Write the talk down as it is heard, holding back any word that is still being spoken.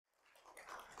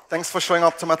Thanks for showing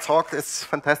up to my talk. It's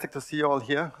fantastic to see you all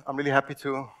here. I'm really happy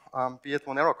to be at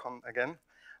MoneroCon again.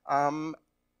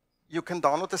 You can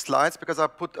download the slides because I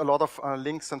put a lot of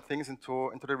links and things into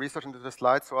the research, into the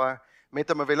slides, so I made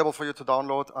them available for you to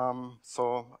download.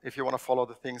 So if you want to follow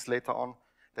the things later on,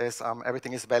 there's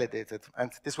everything is validated, and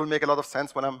this will make a lot of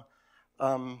sense when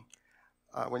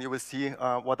when you will see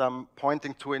what I'm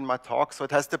pointing to in my talk. So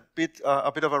it has a bit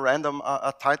of a random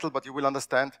title, but you will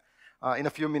understand in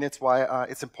a few minutes why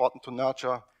it's important to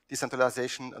nurture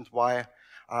decentralization and why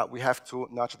we have to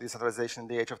nurture decentralization in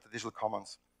the age of the digital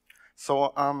commons.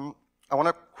 So I want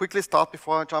to quickly start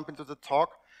before I jump into the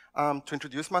talk to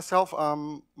introduce myself.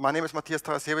 My name is Matthias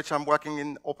Tarasiewicz. I'm working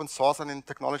in open source and in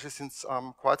technology since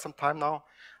quite some time now.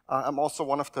 I'm also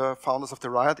one of the founders of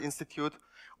the Riot Institute.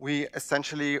 We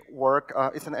essentially work,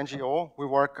 it's an NGO. We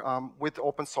work with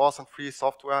open source and free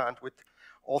software and with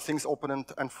all things open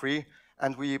and free.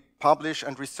 And we publish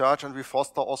and research and we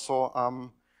foster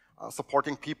also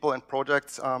supporting people and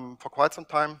projects for quite some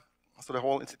time. So the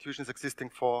whole institution is existing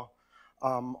for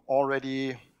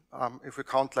already, if we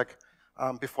count like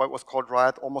before it was called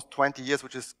Riot, almost 20 years,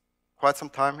 which is quite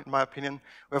some time in my opinion.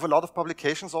 We have a lot of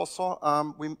publications also.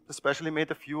 We especially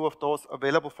made a few of those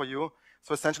available for you.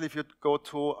 So essentially if you go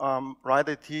to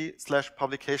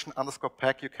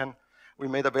riot.it/publication_pack, we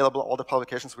made available all the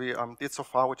publications we did so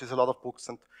far, which is a lot of books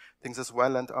and things as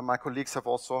well. And my colleagues have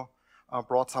also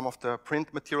brought some of the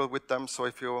print material with them. So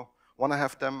if you want to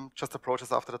have them, just approach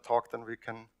us after the talk, then we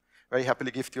can very happily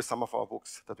gift you some of our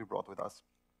books that we brought with us.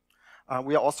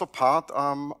 We are also part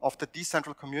of the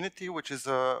Decentral community, which is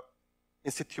a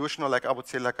institutional, like I would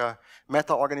say, like a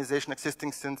meta-organization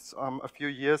existing since a few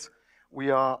years. We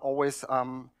are always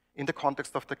in the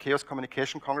context of the Chaos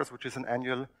Communication Congress, which is an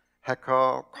annual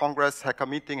hacker congress, hacker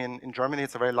meeting in Germany.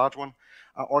 It's a very large one,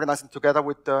 organizing together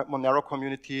with the Monero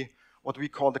community what we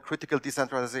call the Critical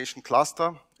Decentralization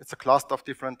Cluster. It's a cluster of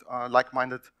different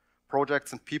like-minded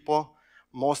projects and people,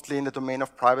 mostly in the domain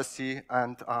of privacy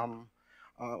and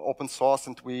open source,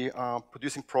 and we are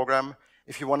producing program.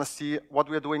 If you want to see what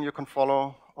we are doing, you can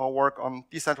follow our work on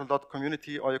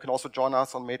decentral.community, or you can also join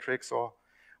us on Matrix, or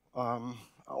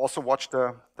also watch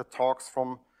the talks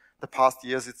from the past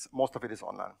years. Most of it is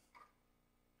online.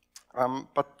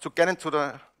 But to get into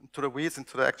the weeds,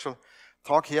 into the actual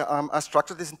talk here, I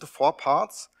structured this into 4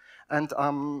 parts, and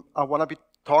I want to be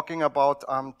talking about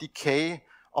decay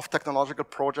of technological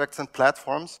projects and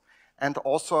platforms, and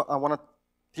also I want to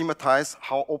thematize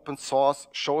how open source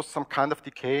shows some kind of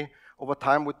decay over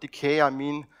time. With decay, I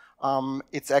mean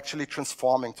it's actually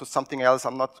transforming to something else.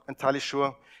 I'm not entirely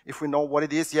sure if we know what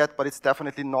it is yet, but it's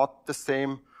definitely not the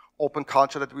same open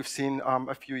culture that we've seen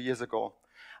a few years ago.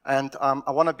 And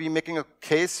I want to be making a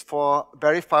case for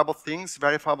verifiable things,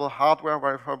 verifiable hardware,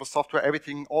 verifiable software,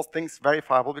 everything, all things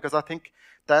verifiable, because I think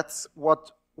that's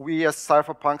what we as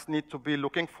cypherpunks need to be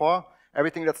looking for.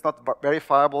 Everything that's not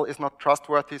verifiable is not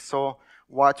trustworthy, so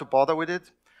why to bother with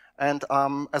it? And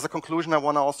as a conclusion, I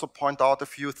want to also point out a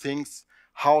few things,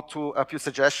 a few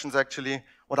suggestions actually,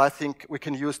 what I think we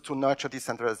can use to nurture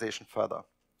decentralization further.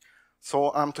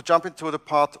 So to jump into the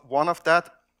part 1 of that,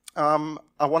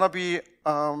 I want to be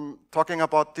talking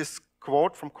about this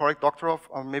quote from Cory Doctorow.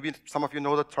 Maybe some of you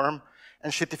know the term,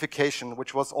 enshittification,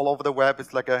 which was all over the web.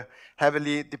 It's like a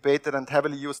heavily debated and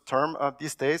heavily used term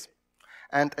these days.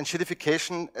 And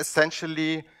enshittification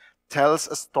essentially tells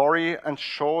a story and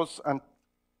shows and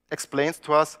explains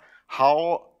to us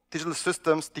how digital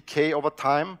systems decay over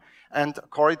time. And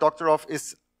Cory Doctorow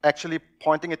is actually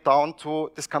pointing it down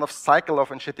to this kind of cycle of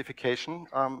enshittification,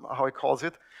 how he calls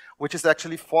it, which is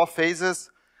actually 4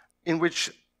 phases in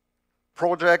which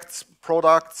projects,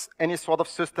 products, any sort of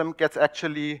system gets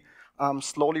actually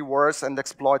slowly worse and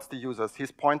exploits the users.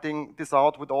 He's pointing this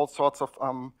out with all sorts of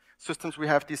systems we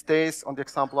have these days, on the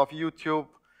example of YouTube,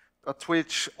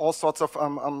 Twitch, all sorts of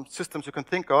systems you can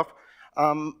think of.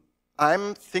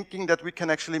 I'm thinking that we can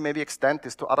actually maybe extend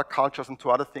this to other cultures and to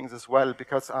other things as well,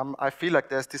 because I feel like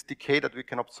there's this decay that we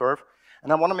can observe.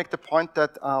 And I want to make the point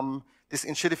that this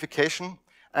enshittification,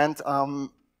 and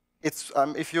it's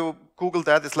if you Google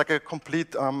that, it's like a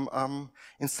complete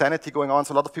insanity going on.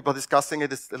 So a lot of people are discussing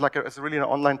it. It's like it's really an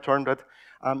online term that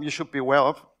you should be aware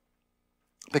of.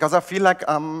 Because I feel like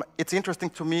it's interesting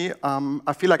to me.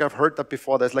 I feel like I've heard that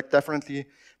before. There's like definitely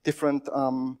different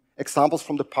examples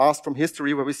from the past, from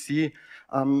history, where we see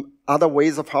other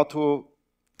ways of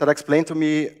that explain to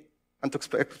me and to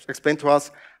explain to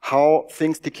us how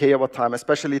things decay over time,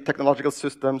 especially technological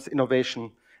systems,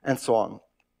 innovation, and so on.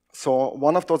 So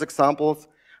one of those examples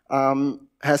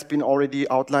has been already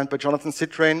outlined by Jonathan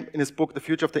Zittrain in his book, The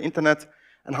Future of the Internet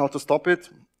and How to Stop It.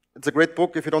 It's a great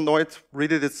book. If you don't know it,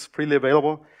 read it. It's freely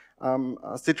available.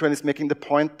 Citroen is making the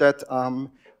point that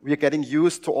we are getting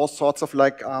used to all sorts of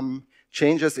like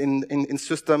changes in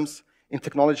systems, in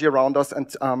technology around us,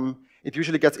 and it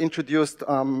usually gets introduced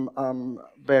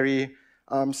very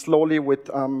slowly with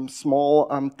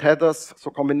small tethers, so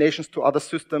combinations to other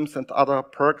systems and other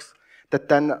perks that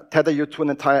then tether you to an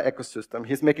entire ecosystem.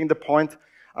 He's making the point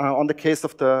on the case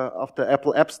of the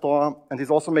Apple App Store, and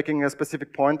he's also making a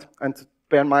specific point, and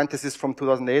bear in mind this is from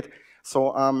 2008.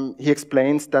 So he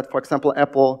explains that, for example,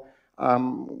 Apple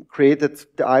created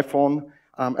the iPhone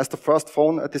as the first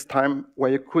phone at this time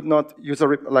where you could not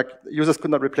users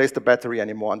could not replace the battery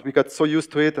anymore, and we got so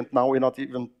used to it, and now we're not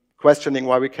even questioning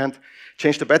why we can't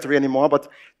change the battery anymore. But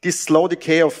this slow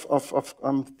decay of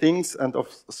things and of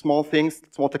small things,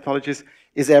 small technologies,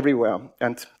 is everywhere.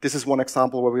 And this is one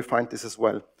example where we find this as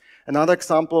well. Another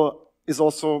example is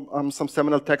also some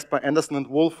seminal text by Anderson and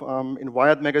Wolf in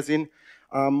Wired magazine,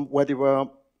 where they were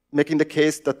making the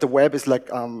case that the web is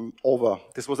like over.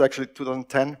 This was actually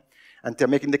 2010, and they're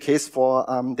making the case for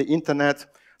the internet.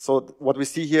 So what we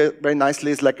see here very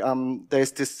nicely is like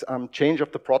there's this change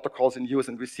of the protocols in use,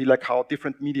 and we see like how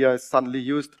different media is suddenly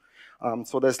used.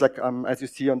 So there's like, as you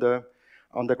see on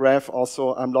the graph,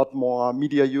 also a lot more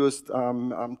media used.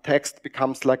 Text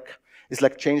becomes is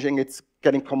changing. It's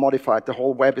getting commodified. The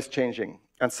whole web is changing,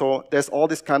 and so there's all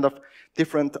this kind of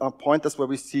different pointers where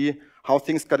we see how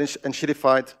things got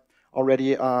enshittified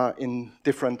already in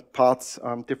different parts,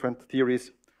 different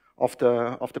theories of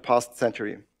the past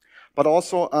century. But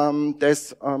also,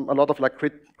 there's a lot of like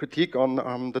critique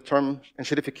on the term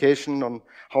enshittification, on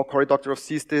how Cory Doctorow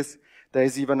sees this. There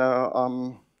is even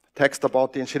a text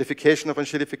about the enshittification of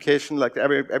enshittification, like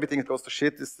everything that goes to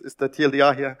shit is the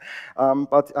TLDR here.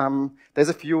 But there's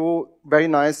a few very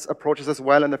nice approaches as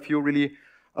well, and a few really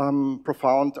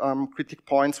profound critique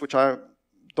points, which I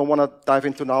don't want to dive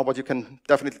into now, but you can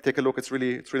definitely take a look. It's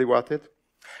really worth it.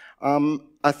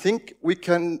 I think we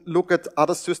can look at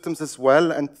other systems as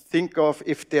well and think of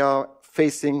if they are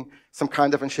facing some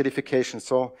kind of enshittification.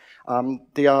 So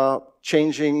they are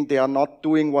changing, they are not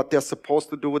doing what they're supposed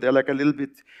to do, they're like a little bit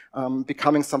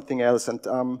becoming something else. And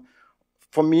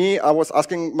for me, I was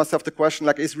asking myself the question,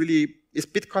 like, is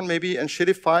Bitcoin maybe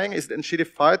enshittifying? Is it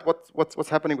enshittified? What's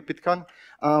happening with Bitcoin?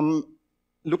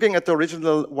 Looking at the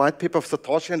original white paper of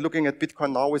Satoshi and looking at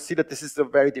Bitcoin now, we see that this is a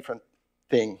very different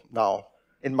thing now,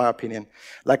 in my opinion.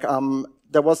 Like,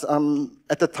 there was,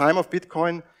 at the time of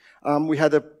Bitcoin, we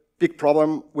had a big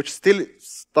problem, which still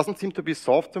doesn't seem to be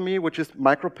solved to me, which is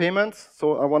micropayments.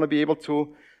 So I want to be able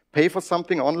to pay for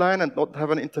something online and not have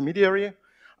an intermediary.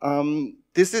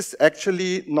 This is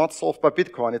actually not solved by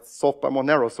Bitcoin, it's solved by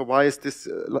Monero. So why is this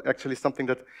actually something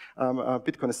that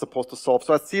Bitcoin is supposed to solve?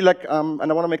 So I see like, and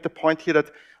I want to make the point here that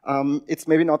it's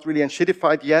maybe not really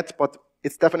enshittified yet, but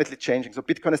it's definitely changing. So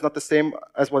Bitcoin is not the same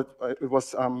as what it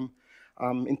was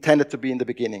intended to be in the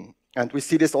beginning. And we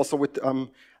see this also with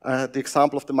the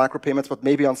example of the micropayments, but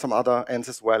maybe on some other ends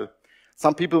as well.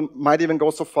 Some people might even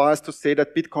go so far as to say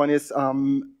that Bitcoin is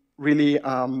really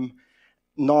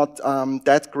not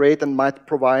that great and might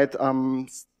provide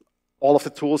all of the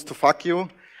tools to fuck you.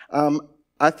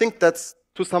 I think that's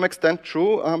to some extent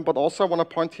true, but also I want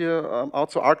to point here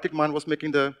out, so Arctic Mine was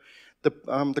making the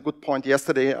good point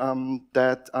yesterday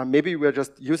that maybe we're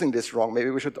just using this wrong. Maybe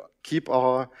we should keep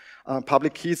our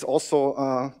public keys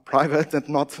also private and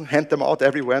not hand them out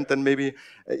everywhere, and then maybe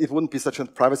it wouldn't be such a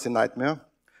privacy nightmare.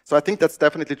 So I think that's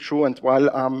definitely true, and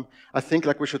while I think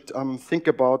like we should think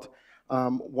about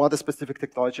what a specific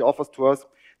technology offers to us,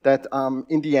 that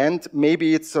in the end,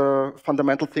 maybe it's a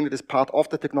fundamental thing that is part of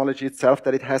the technology itself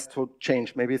that it has to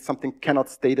change. Maybe something cannot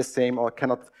stay the same or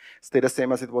cannot stay the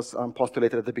same as it was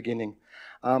postulated at the beginning.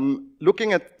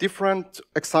 Looking at different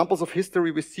examples of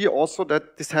history, we see also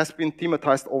that this has been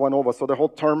thematized over and over. So the whole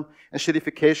term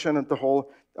enshittification and the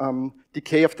whole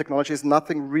decay of technology is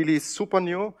nothing really super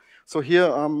new. So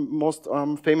here, most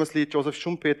famously, Joseph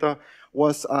Schumpeter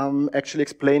was actually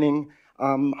explaining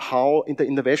how in the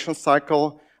innovation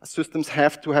cycle, systems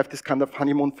have to have this kind of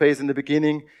honeymoon phase in the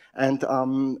beginning, and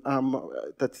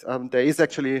that there is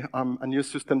actually a new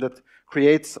system that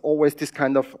creates always this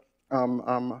kind of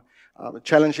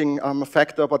challenging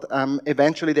factor, but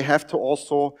eventually they have to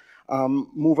also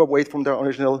move away from their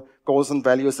original goals and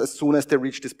values as soon as they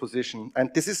reach this position.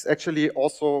 And this is actually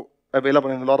also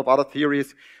available in a lot of other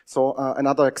theories. So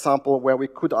another example where we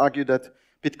could argue that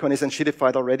Bitcoin is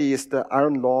enshittified already is the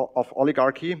iron law of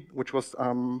oligarchy, which was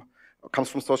comes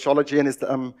from sociology and is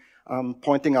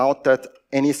pointing out that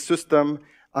any system,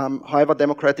 however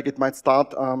democratic it might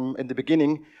start in the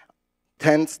beginning,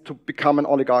 tends to become an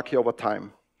oligarchy over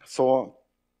time. So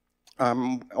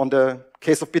on the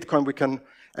case of Bitcoin, we can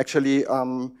actually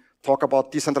talk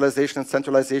about decentralization and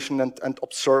centralization and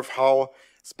observe how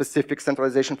specific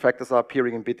centralization factors are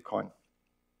appearing in Bitcoin.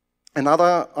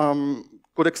 Another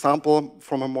good example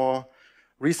from a more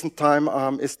recent time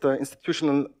is the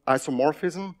institutional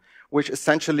isomorphism, which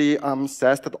essentially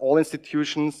says that all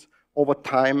institutions over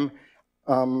time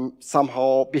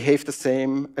somehow behave the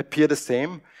same, appear the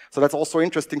same. So that's also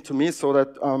interesting to me. So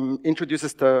that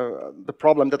introduces the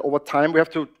problem that over time we have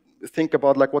to think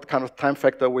about like what kind of time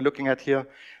factor we're looking at here,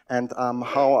 and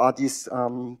how are these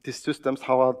systems,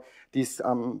 how are these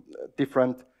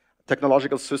different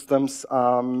technological systems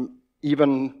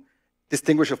even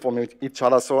distinguishable from each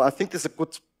other. So I think this is a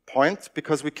good point,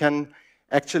 because we can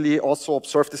actually also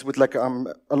observe this with like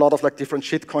a lot of like different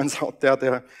shitcoins out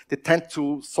there. They tend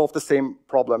to solve the same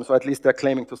problems, or at least they're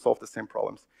claiming to solve the same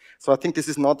problems. So I think this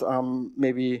is not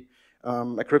maybe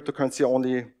a cryptocurrency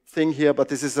only thing here, but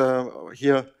this is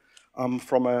here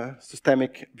from a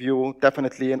systemic view,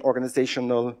 definitely an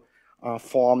organizational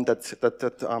form that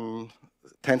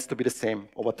tends to be the same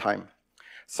over time.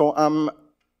 So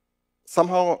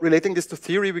somehow relating this to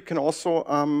theory, we can also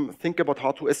think about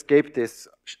how to escape this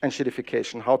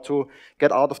enshittification, how to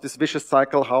get out of this vicious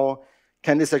cycle, how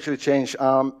can this actually change.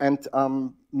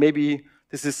 Maybe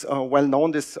this is well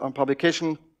known, this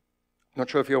publication. Not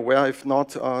sure if you're aware. If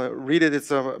not, read it.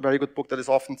 It's a very good book that is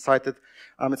often cited.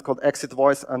 It's called Exit,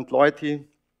 Voice, and Loyalty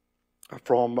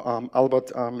from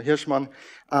Albert Hirschman.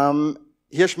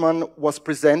 Hirschman was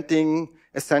presenting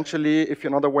essentially, if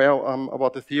you're not aware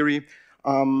about the theory,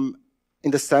 in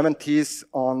the 70s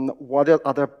on what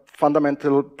are the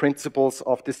fundamental principles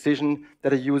of decision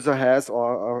that a user has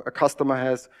or a customer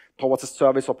has towards a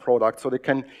service or product. So they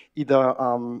can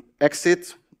either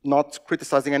exit, not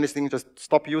criticizing anything, just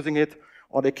stop using it,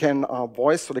 or they can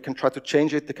voice, so they can try to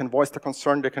change it, they can voice the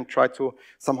concern, they can try to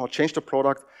somehow change the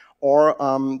product, or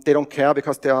they don't care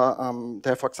because they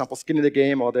have, for example, skin in the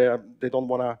game, or they don't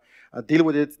want to deal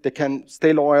with it. They can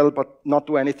stay loyal but not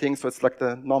do anything, so it's like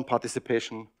the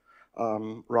non-participation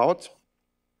route.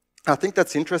 I think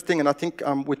that's interesting, and I think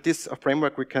with this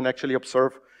framework we can actually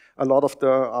observe a lot of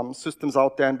the systems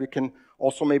out there, and we can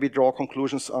also maybe draw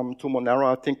conclusions to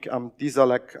Monero. I think these are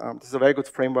like this is a very good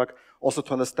framework also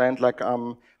to understand like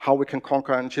how we can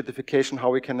conquer enshittification, how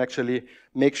we can actually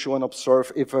make sure and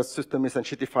observe if a system is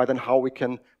enshittified, and how we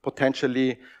can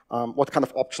potentially what kind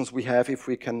of options we have if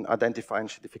we can identify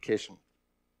enshittification.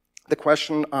 The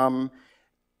question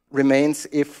remains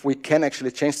if we can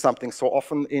actually change something. So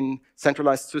often in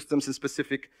centralized systems, in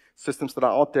specific systems that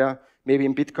are out there, maybe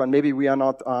in Bitcoin, maybe we are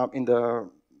not in the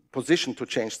position to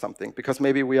change something, because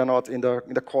maybe we are not in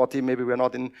the core team, maybe we are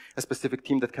not in a specific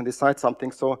team that can decide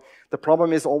something. So the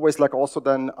problem is always like also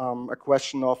then a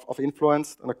question of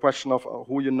influence and a question of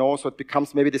who you know. So it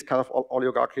becomes maybe this kind of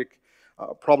oligarchic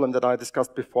problem that I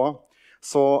discussed before.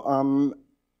 So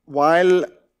while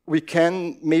we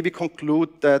can maybe conclude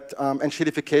that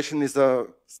enshittification is a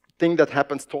thing that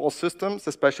happens to all systems,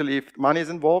 especially if money is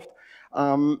involved,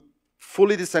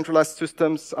 fully decentralized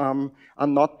systems are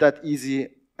not that easy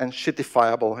and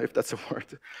shittifiable, if that's a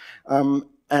word.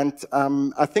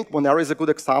 I think Monero is a good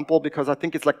example, because I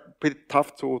think it's like pretty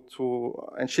tough to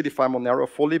enshittify Monero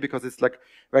fully, because it's like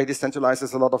very decentralized.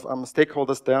 There's a lot of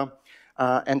stakeholders there.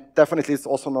 And definitely it's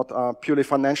also not purely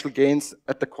financial gains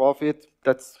at the core of it.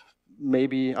 That's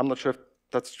maybe, I'm not sure if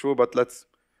that's true, but let's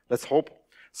hope.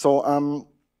 So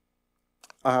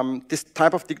this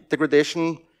type of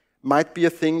degradation might be a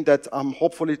thing that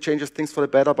hopefully changes things for the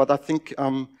better, but I think,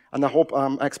 and I hope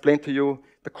I explained to you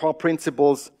the core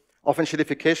principles of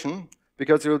enshittification,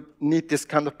 because you need this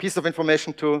kind of piece of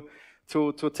information to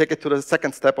take it to the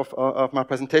second step of my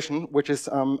presentation, which is,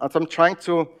 I'm trying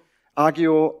to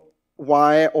argue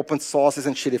why open source is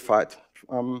enshittified.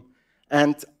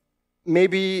 And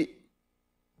maybe,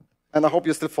 and I hope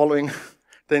you're still following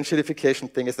the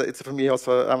enshittification thing. It's for me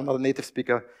also, I'm not a native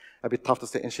speaker, a bit tough to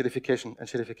say enshittification.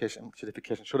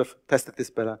 Should have tested this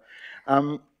better.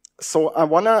 So I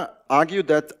want to argue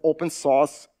that open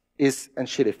source is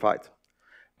enshittified.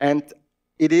 And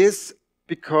it is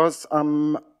because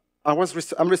I'm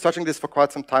researching this for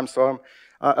quite some time. So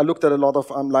I looked at a lot of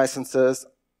licenses.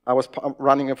 I was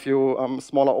running a few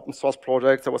smaller open source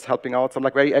projects. I was helping out. So I'm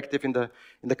like very active in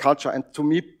the culture. And to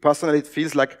me personally, it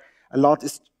feels like a lot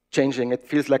is changing. It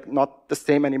feels like not the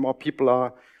same anymore. People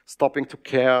are stopping to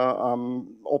care.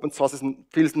 Open source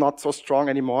feels not so strong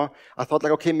anymore. I thought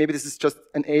like, okay, maybe this is just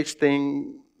an age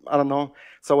thing. I don't know.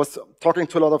 So I was talking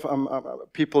to a lot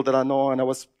of people that I know, and I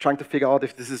was trying to figure out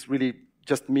if this is really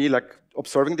just me like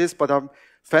observing this. But I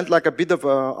felt like a bit of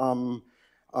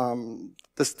a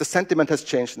the sentiment has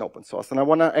changed in open source. And I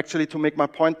want to actually, to make my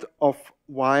point of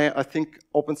why I think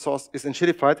open source is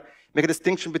enshittified, make a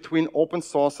distinction between open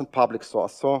source and public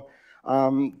source. So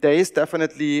there is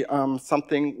definitely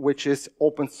something which is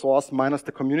open source minus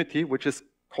the community, which is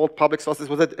called public source. This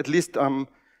was at least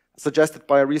suggested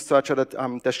by a researcher that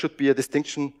there should be a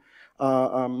distinction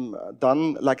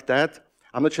done like that.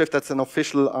 I'm not sure if that's an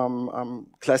official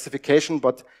classification,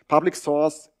 but public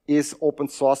source is open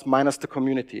source minus the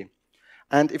community.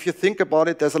 And if you think about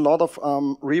it, there's a lot of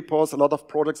repos, a lot of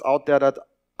projects out there that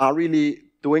are really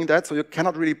doing that. So you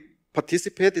cannot really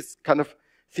participate. It's kind of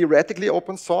theoretically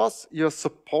open source. You're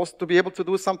supposed to be able to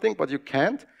do something, but you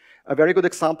can't. A very good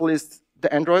example is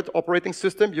the Android operating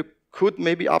system. You could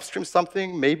maybe upstream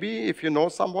something, maybe if you know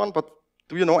someone, but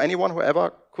do you know anyone who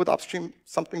ever could upstream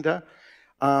something there?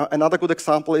 Another good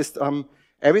example is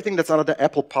everything that's under the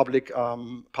Apple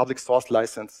public source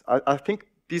license. I think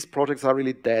these projects are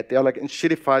really dead. They are like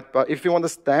enshittified, but if you want a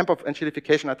stamp of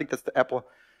enshittification, I think that's the Apple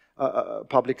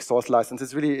public source license.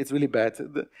 It's really bad.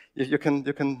 You can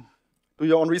do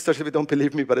your own research if you don't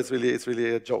believe me, but it's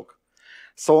really a joke.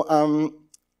 So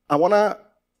I want to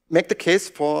make the case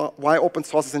for why open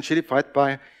source is enshittified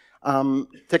by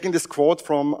taking this quote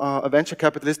from a venture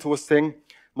capitalist who was saying,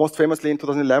 most famously in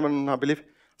 2011, I believe,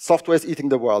 software is eating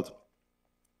the world.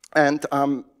 And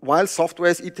while software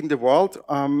is eating the world,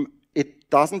 it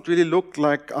doesn't really look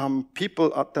like people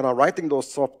that are writing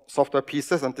those software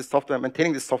pieces and this software,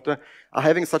 maintaining this software, are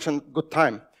having such a good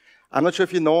time. I'm not sure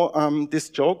if you know this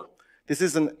joke. This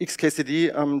is an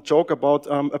XKCD joke about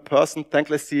a person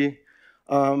thanklessly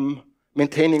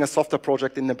maintaining a software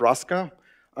project in Nebraska.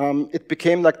 It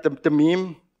became like the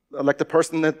meme, like the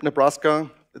person in Nebraska.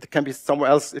 It can be somewhere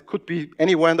else. It could be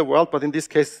anywhere in the world, but in this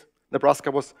case, Nebraska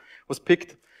was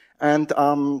picked. And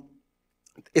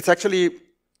it's actually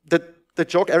the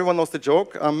joke. Everyone knows the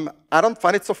joke. I don't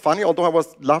find it so funny, although I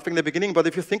was laughing in the beginning. But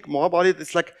if you think more about it,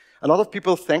 it's like a lot of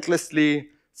people thanklessly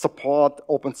support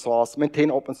open source, maintain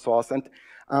open source. And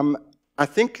I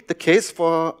think the case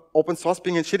for open source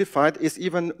being enshittified is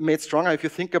even made stronger if you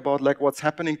think about like what's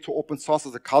happening to open source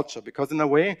as a culture. Because in a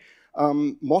way,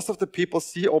 most of the people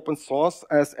see open source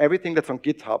as everything that's on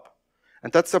GitHub.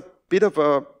 And that's a bit of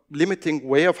a limiting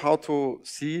way of how to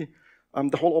see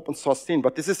the whole open source scene.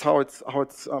 But this is how it's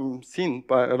seen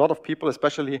by a lot of people,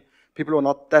 especially people who are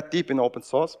not that deep in open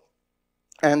source.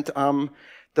 And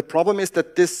the problem is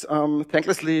that this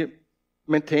thanklessly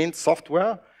maintained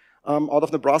software out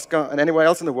of Nebraska and anywhere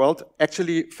else in the world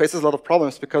actually faces a lot of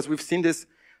problems, because we've seen this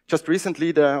just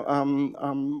recently. There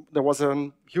was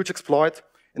a huge exploit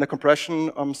in a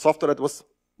compression software that was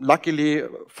luckily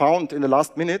found in the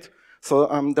last minute. So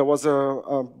there was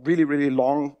a really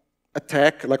long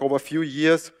attack, like over a few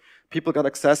years. People got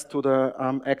access to the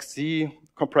XZ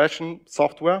compression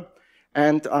software.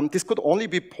 And this could only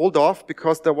be pulled off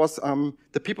because there was,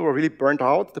 the people were really burned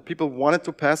out. The people wanted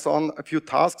to pass on a few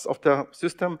tasks of the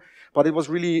system, but it was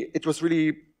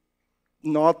really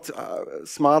not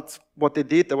smart what they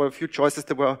did. There were a few choices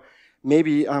that were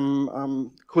maybe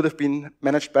could have been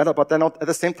managed better, but then at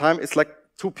the same time, it's like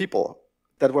two people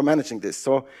that were managing this.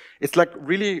 So it's like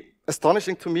really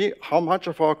astonishing to me how much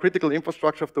of our critical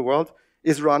infrastructure of the world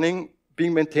is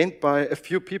being maintained by a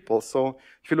few people. So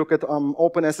if you look at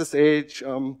OpenSSH,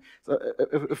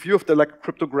 a few of the like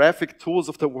cryptographic tools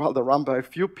of the world are run by a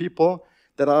few people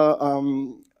that are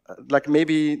like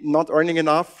maybe not earning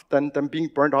enough, then being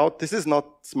burned out. This is not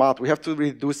smart. We have to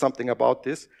really do something about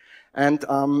this. And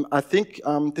I think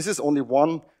this is only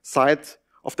one side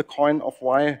of the coin of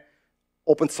why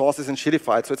open source is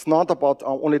enshittified. So it's not about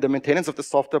only the maintenance of the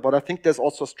software, but I think there's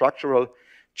also structural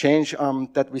change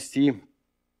that we see.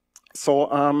 So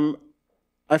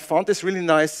I found this really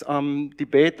nice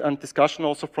debate and discussion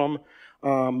also from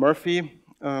Murphy,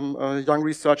 a young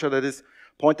researcher that is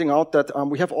pointing out that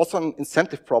we have also an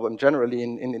incentive problem generally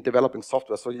in developing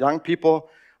software. So young people,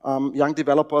 young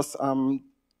developers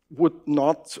would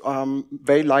not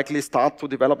very likely start to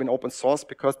develop in open source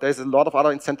because there's a lot of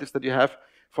other incentives that you have.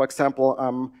 For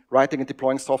example, writing and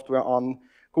deploying software on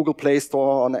Google Play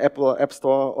Store, on Apple App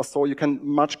Store or so. You can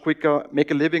much quicker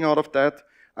make a living out of that.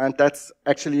 And that's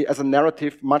actually, as a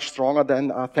narrative, much stronger than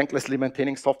thanklessly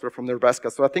maintaining software from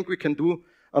Nebraska. So I think we can do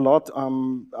a lot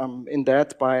in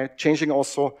that by changing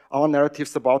also our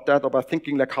narratives about that, or by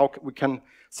thinking like how we can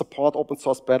support open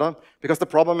source better. Because the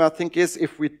problem, I think, is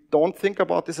if we don't think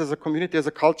about this as a community, as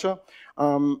a culture,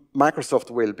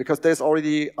 Microsoft will. Because there's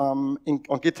already on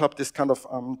GitHub this kind of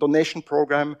donation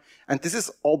program. And this is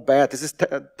all bad. This is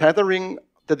tethering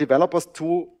the developers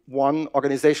to one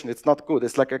organization. It's not good.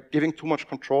 It's like giving too much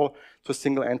control to a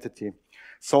single entity.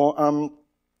 So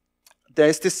there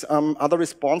is this other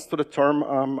response to the term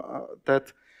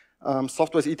that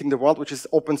software is eating the world, which is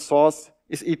open source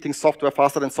is eating software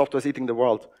faster than software is eating the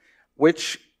world,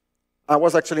 which I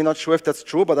was actually not sure if that's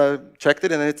true, but I checked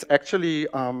it, and it's actually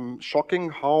shocking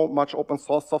how much open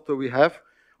source software we have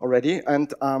already.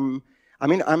 And I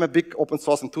mean, I'm a big open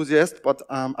source enthusiast, but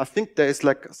I think there is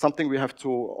like something we have to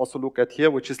also look at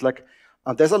here, which is like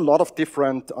there's a lot of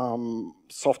different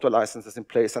software licenses in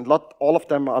place, and not all of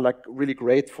them are like really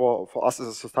great for us as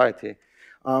a society.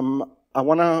 I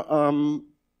want to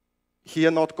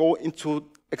here not go into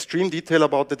extreme detail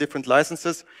about the different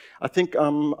licenses. I think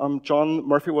John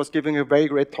Murphy was giving a very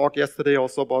great talk yesterday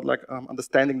also about like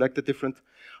understanding like the different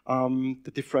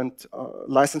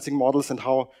licensing models and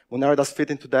how Monero does fit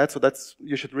into that. So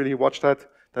you should really watch that.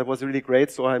 That was really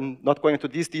great. So I'm not going into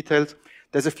these details.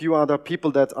 There's a few other people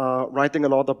that are writing a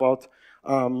lot about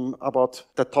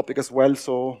that topic as well.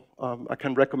 So I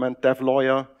can recommend Dev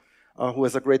Lawyer, who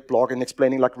has a great blog in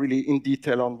explaining like really in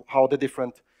detail on how the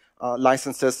different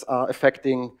licenses are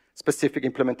affecting specific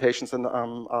implementations and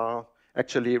are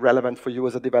actually relevant for you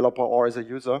as a developer or as a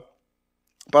user.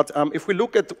 But if we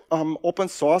look at open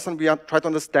source and we try to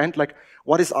understand like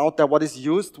what is out there, what is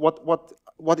used,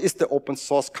 what is the open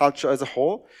source culture as a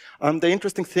whole, the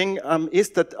interesting thing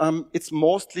is that it's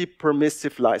mostly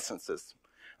permissive licenses.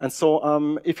 And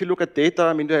so if you look at data,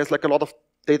 I mean, there's like a lot of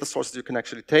data sources you can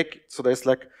actually take. So there's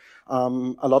like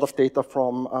a lot of data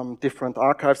from different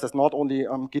archives. There's not only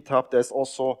GitHub, there's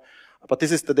also, but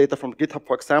this is the data from GitHub,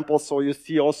 for example. So you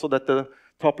see also that the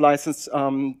top license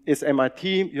is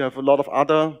MIT. You have a lot of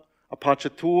other, Apache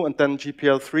 2, and then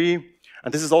GPL3.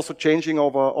 And this is also changing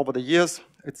over the years.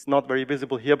 It's not very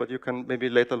visible here, but you can maybe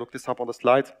later look this up on the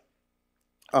slide.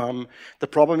 The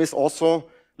problem is also,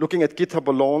 looking at GitHub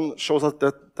alone shows us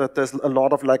that there's a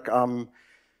lot of like,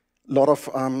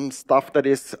 stuff that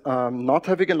is not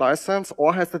having a license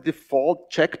or has the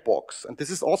default checkbox. And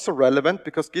this is also relevant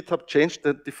because GitHub changed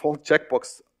the default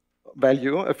checkbox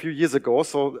value a few years ago.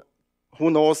 So who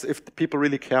knows if the people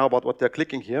really care about what they're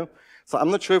clicking here. So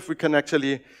I'm not sure if we can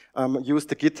actually use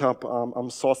the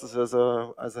GitHub sources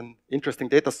as an interesting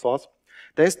data source.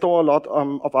 There's though a lot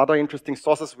of other interesting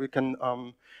sources we can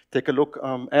take a look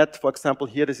at. For example,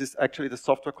 here, this is actually the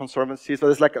Software Conservancy. So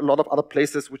there's like a lot of other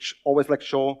places which always like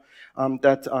show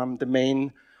that the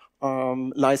main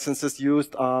licenses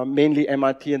used are mainly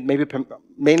MIT and maybe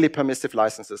mainly permissive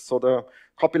licenses. So the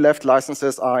copyleft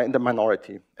licenses are in the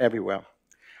minority everywhere.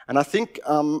 And I think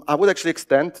I would actually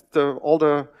extend all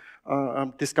the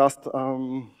discussed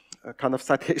kind of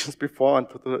citations before and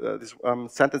to these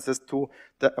sentences to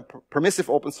the permissive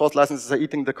open source licenses are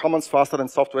eating the commons faster than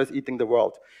software is eating the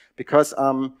world. Because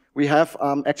we have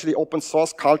actually open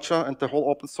source culture and the whole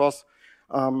open source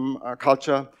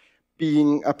culture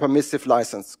being a permissive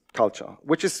license culture,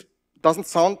 which doesn't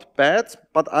sound bad,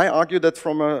 but I argue that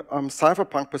from a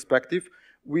cypherpunk perspective,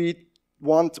 we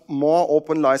want more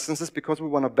open licenses because we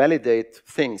want to validate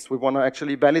things. We want to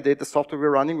actually validate the software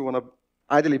we're running. We want to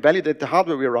ideally validate the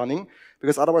hardware we're running,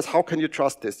 because otherwise, how can you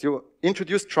trust this? You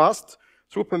introduce trust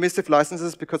through permissive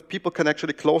licenses because people can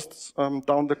actually close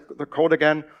down the code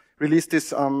again, release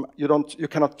this. You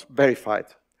cannot verify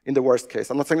it in the worst case.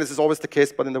 I'm not saying this is always the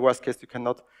case, but in the worst case, you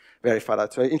cannot verify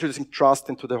that. So introducing trust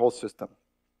into the whole system.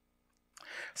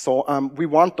 So we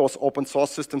want those open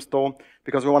source systems though,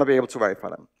 because we want to be able to verify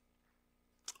them.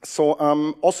 So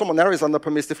also Monero is under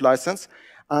permissive license.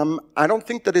 I don't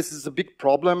think that this is a big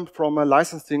problem from a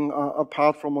licensing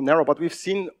apart from Monero, but we've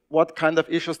seen what kind of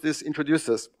issues this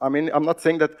introduces. I mean, I'm not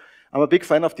saying that I'm a big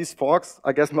fan of these forks.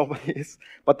 I guess nobody is.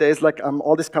 But there is like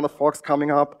all these kind of forks coming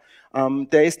up.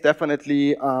 There is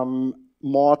definitely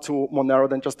more to Monero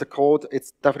than just the code.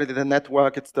 It's definitely the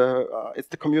network. It's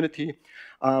the community.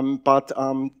 But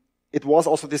it was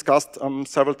also discussed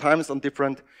several times on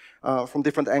from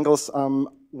different angles.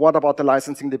 What about the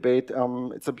licensing debate?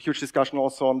 It's a huge discussion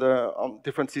also on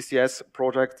different CCS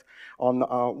projects on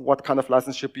what kind of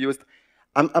license should be used.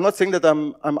 I'm not saying that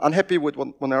I'm unhappy with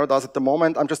what Monero does at the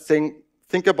moment. I'm just saying,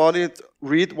 think about it,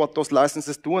 read what those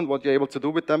licenses do and what you're able to do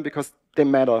with them, because they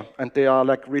matter and they are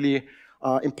like really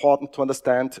important to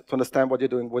understand what you're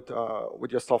doing with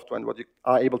your software and what you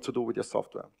are able to do with your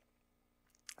software.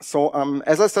 So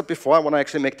as I said before, I want to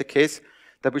actually make the case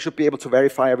that we should be able to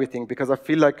verify everything, because I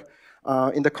feel like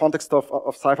in the context of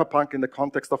cypherpunk, in the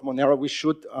context of Monero, we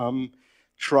should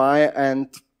try and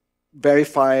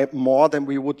verify more than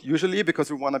we would usually,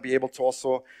 because we want to be able to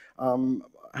also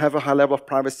have a high level of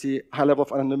privacy, high level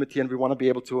of anonymity, and we want to be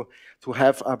able to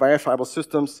have verifiable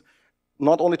systems,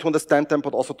 not only to understand them,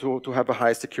 but also to have a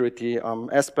high security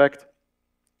aspect.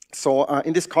 So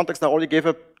in this context, I already gave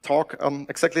a talk on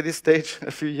exactly this stage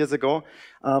a few years ago.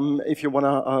 If you want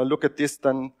to look at this,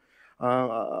 then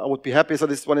I would be happy. So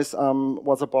this one is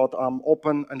was about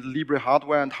open and libre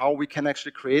hardware and how we can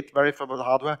actually create verifiable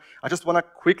hardware. I just want to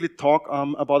quickly talk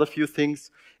about a few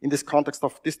things in this context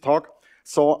of this talk.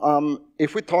 So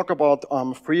if we talk about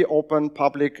free, open,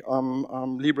 public,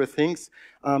 libre things,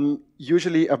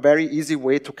 usually a very easy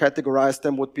way to categorize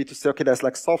them would be to say, okay, there's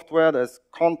like software, there's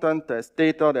content, there's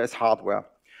data, there's hardware.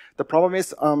 The problem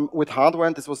is with hardware,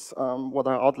 and this was what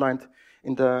I outlined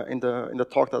in the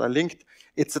talk that I linked,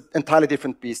 it's an entirely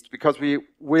different beast because we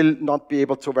will not be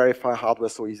able to verify hardware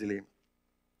so easily.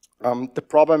 The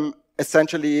problem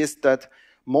essentially is that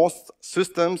most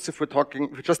systems, if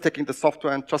we're just taking the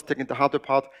software and just taking the hardware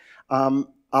part,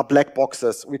 are black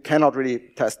boxes. We cannot really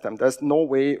test them. There's no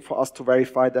way for us to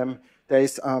verify them. There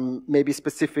is maybe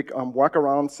specific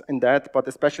workarounds in that, but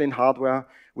especially in hardware,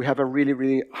 we have a really,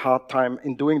 really hard time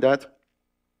in doing that.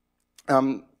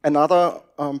 Another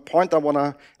point I want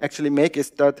to actually make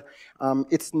is that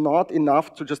it's not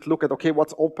enough to just look at, okay,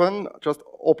 what's open? Just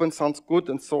open sounds good,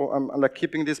 and so I'm like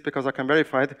keeping this because I can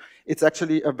verify it. It's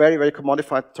actually a very, very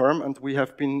commodified term, and we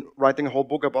have been writing a whole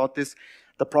book about this.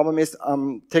 The problem is,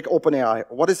 take OpenAI.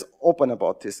 What is open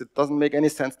about this? It doesn't make any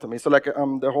sense to me. So like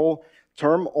the whole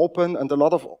term open and a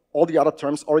lot of all the other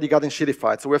terms already got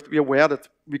shittified. So we have to be aware that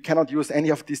we cannot use any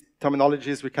of these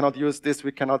terminologies. We cannot use this.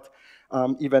 We cannot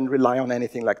even rely on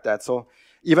anything like that. So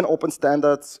even open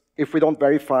standards, if we don't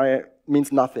verify,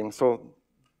 means nothing. So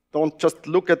don't just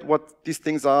look at what these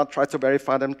things are, try to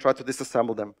verify them, try to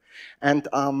disassemble them. And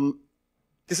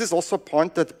this is also a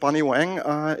point that Bunny Wang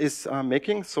is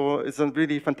making. So it's a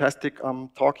really fantastic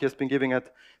talk he has been giving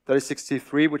at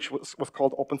 3063, which was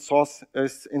called Open Source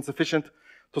is Insufficient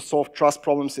to Solve Trust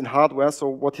Problems in Hardware. So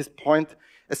what his point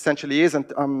essentially is,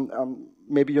 and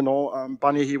maybe you know,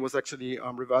 Bunny, he was actually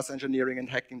reverse engineering and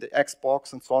hacking the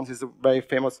Xbox and so on. He's a very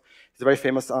famous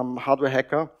hardware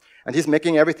hacker. And he's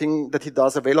making everything that he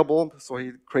does available. So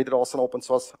he created also an open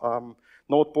source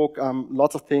notebook,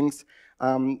 lots of things.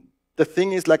 The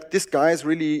thing is, like, this guy is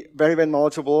really very, very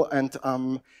knowledgeable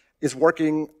and is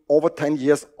working over 10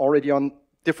 years already on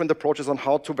different approaches on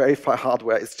how to verify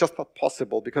hardware. It's just not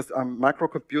possible because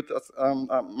microcomputers,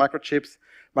 microchips,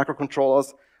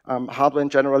 microcontrollers, hardware in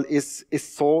general is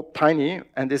so tiny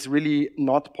and is really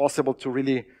not possible to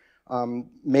really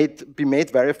be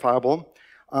made verifiable.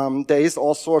 There is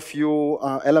also a few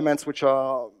elements which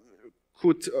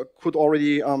could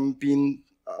already been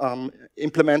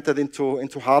implemented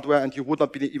into hardware, and you would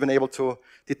not be even able to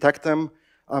detect them,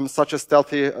 such as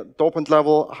stealthy dopant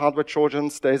level hardware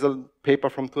trojans. There is a paper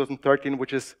from 2013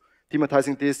 which is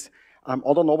demonetizing this.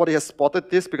 Although nobody has spotted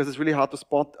this because it's really hard to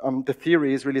spot, the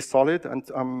theory is really solid,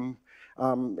 and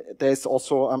there's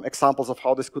also examples of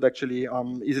how this could actually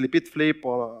easily bit flip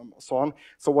or so on.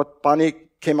 So what Bunny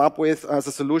came up with as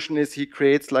a solution is he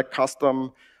creates like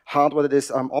custom hardware that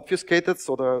is obfuscated,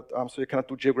 so you cannot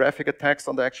do geographic attacks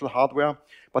on the actual hardware.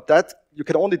 But that you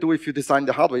can only do if you design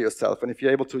the hardware yourself, and if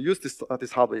you're able to use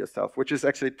this hardware yourself, which is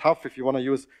actually tough if you want to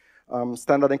use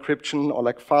standard encryption or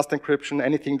like fast encryption,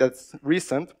 anything that's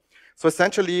recent. So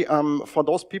essentially, for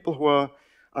those people who are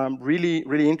really,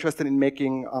 really interested in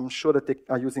making sure that they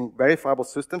are using verifiable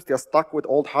systems, they are stuck with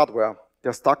old hardware.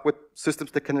 They're stuck with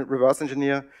systems that can reverse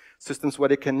engineer, systems where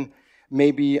they can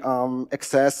maybe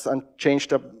access and change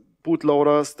the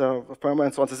bootloaders, the firmware,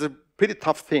 and so on. This is a pretty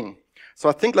tough thing. So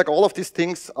I think like all of these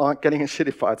things are getting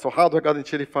shittified. So hardware got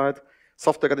shittified,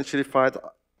 software got shittified.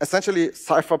 Essentially,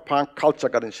 cypherpunk culture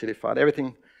got shittified.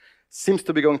 Everything seems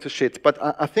to be going to shit. But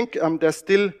I think there's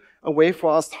still a way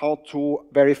for us how to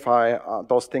verify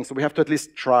those things. So we have to at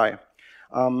least try.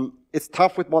 It's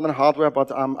tough with modern hardware,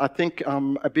 but I think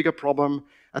a bigger problem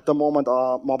at the moment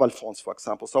are mobile phones, for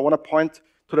example. So I want to point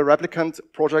to the Replicant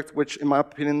project, which in my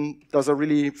opinion does a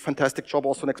really fantastic job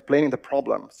also in explaining the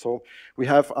problem. So we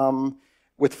have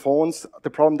with phones the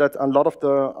problem that a lot of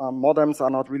the modems are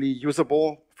not really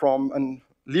usable from a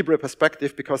Libre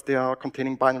perspective because they are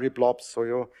containing binary blobs. So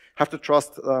you have to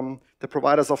trust the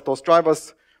providers of those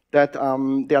drivers that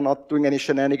they are not doing any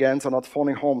shenanigans or not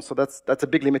phoning home. So that's a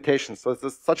big limitation. So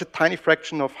it's such a tiny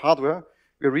fraction of hardware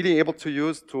we're really able to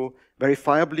use to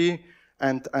verifiably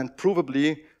and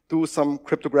provably do some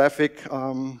cryptographic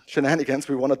shenanigans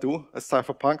we want to do as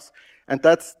cypherpunks. And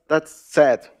that's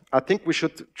sad. I think we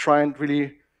should try and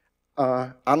really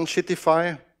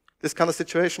unshittify this kind of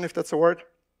situation, if that's a word.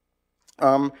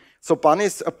 So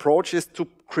Bunny's approach is to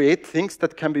create things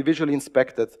that can be visually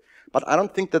inspected. But I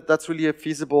don't think that that's really a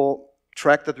feasible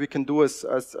track that we can do as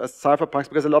cypherpunks,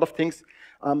 because a lot of things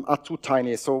are too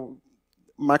tiny. So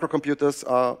microcomputers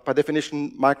are by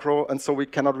definition micro, and so we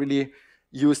cannot really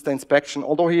use the inspection.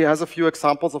 Although he has a few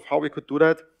examples of how we could do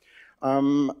that,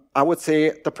 I would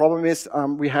say the problem is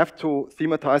we have to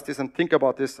thematize this and think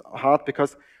about this hard,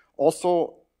 because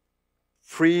also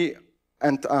free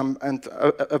and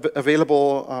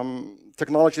available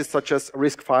technologies such as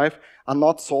RISC-V are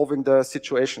not solving the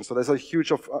situation. So there's a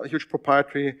huge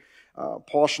proprietary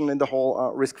portion in the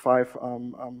whole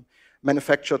RISC-V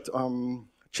manufactured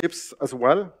chips as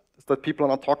well that people are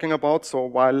not talking about. So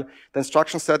while the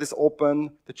instruction set is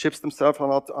open, the chips themselves are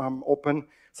not open.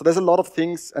 So there's a lot of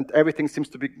things, and everything seems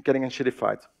to be getting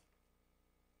enshittified.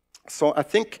 So I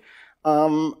think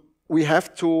we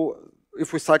have to,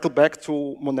 if we cycle back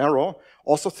to Monero,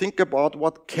 also think about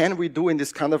what can we do in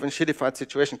this kind of enshittified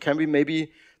situation. Can we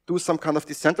maybe do some kind of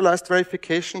decentralized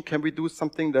verification? Can we do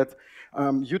something that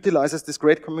utilizes this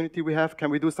great community we have?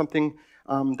 Can we do something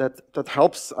that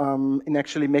helps in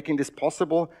actually making this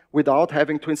possible without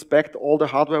having to inspect all the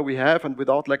hardware we have and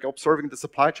without like observing the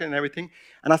supply chain and everything?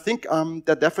 And I think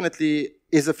there definitely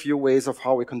is a few ways of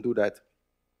how we can do that.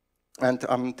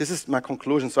 And this is my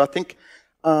conclusion. So I think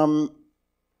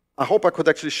I hope I could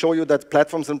actually show you that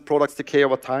platforms and products decay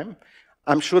over time.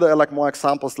 I'm sure there are like more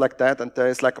examples like that, and there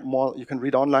is like more you can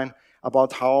read online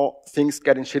about how things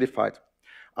get enshittified.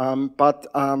 But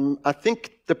I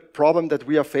think the problem that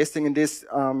we are facing in this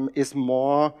is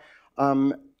more,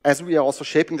 as we are also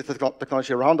shaping the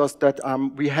technology around us, that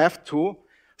we have to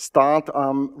start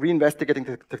reinvestigating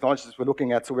the technologies we're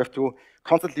looking at. So we have to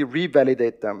constantly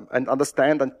revalidate them and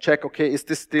understand and check, okay, is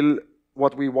this still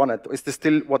what we wanted? Is this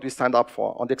still what we signed up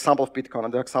for? On the example of Bitcoin,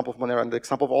 on the example of Monero, and the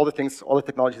example of all the things, all the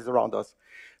technologies around us,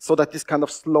 so that this kind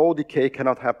of slow decay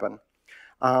cannot happen.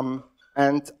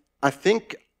 And I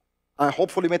think I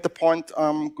hopefully made the point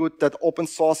good that open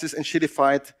source is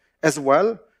enshittified as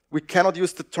well. We cannot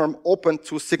use the term open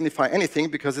to signify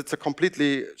anything because it's a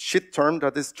completely shit term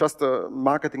that is just a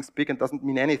marketing speak and doesn't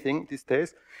mean anything these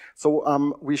days.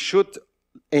 So we should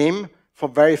aim for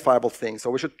verifiable things.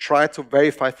 So we should try to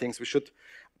verify things. We should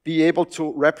be able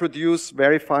to reproduce,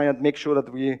 verify, and make sure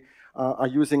that we are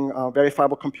using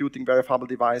verifiable computing, verifiable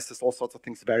devices, all sorts of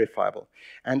things verifiable.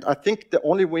 And I think the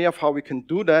only way of how we can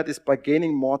do that is by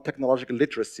gaining more technological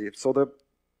literacy. So the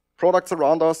products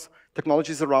around us,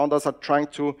 technologies around us are trying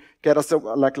to get us,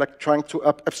 trying to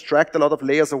abstract a lot of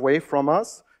layers away from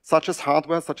us, such as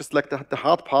hardware, such as like the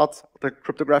hard parts, the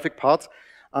cryptographic parts.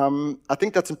 I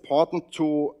think that's important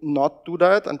to not do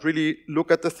that and really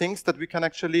look at the things that we can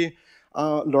actually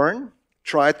learn,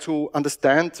 try to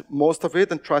understand most of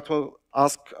it and try to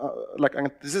ask,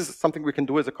 this is something we can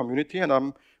do as a community, and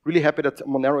I'm really happy that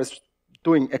Monero is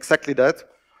doing exactly that.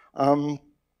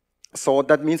 So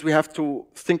that means we have to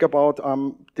think about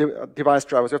device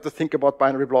drivers, we have to think about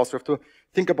binary blocks, we have to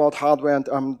think about hardware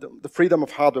and the freedom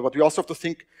of hardware, but we also have to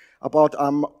think about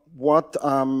what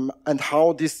and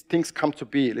how these things come to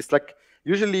be. It's like,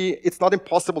 usually it's not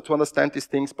impossible to understand these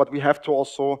things, but we have to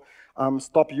also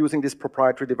stop using these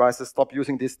proprietary devices, stop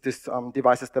using these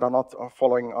devices that are not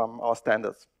following our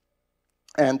standards.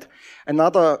 And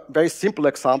another very simple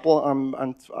example,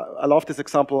 and I love this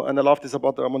example, and I love this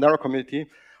about the Monero community,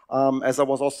 as I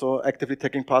was also actively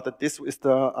taking part at this, was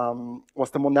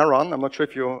the Monero. I'm not sure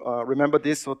if you remember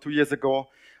this. So 2 years ago,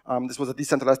 this was a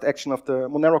decentralized action of the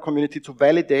Monero community to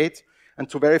validate and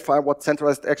to verify what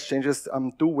centralized exchanges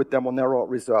do with their Monero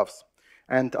reserves.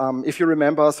 And if you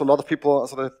remember, so a lot of people,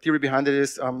 so the theory behind it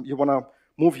is you want to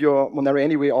move your Monero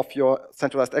anyway off your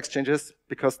centralized exchanges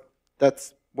because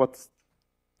that's what's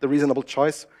the reasonable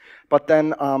choice. But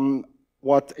then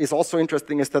what is also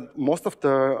interesting is that most of the,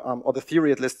 or the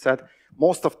theory at least said,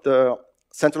 most of the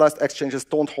centralized exchanges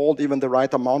don't hold even the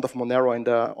right amount of Monero in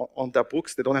on their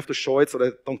books. They don't have to show it, so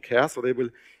they don't care. So they will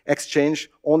exchange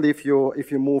only if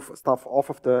you move stuff off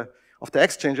of the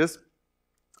exchanges.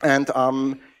 And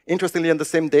interestingly, on the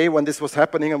same day when this was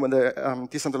happening and when the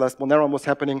decentralized Monero was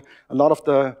happening, a lot of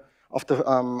the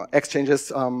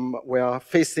exchanges were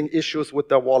facing issues with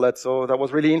their wallet. So that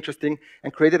was really interesting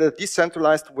and created a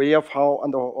decentralized way of how,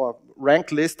 and a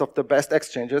ranked list of the best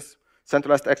exchanges,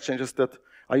 centralized exchanges that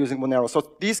are using Monero.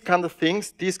 So these kind of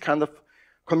things, these kind of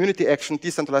community action,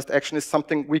 decentralized action is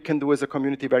something we can do as a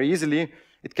community very easily.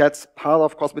 It gets harder,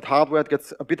 of course, with hardware. It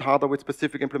gets a bit harder with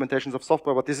specific implementations of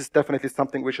software, but this is definitely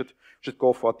something we should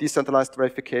go for. Decentralized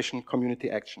verification, community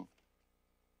action.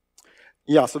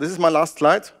 Yeah, so this is my last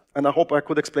slide, and I hope I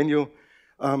could explain you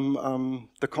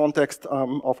the context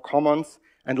of commons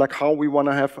and like how we want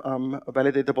to have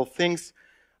validatable things.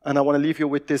 And I want to leave you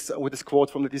with this quote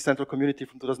from the Decentral community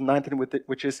from 2019,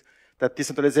 which is that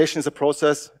decentralization is a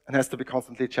process and has to be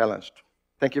constantly challenged.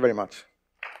 Thank you very much.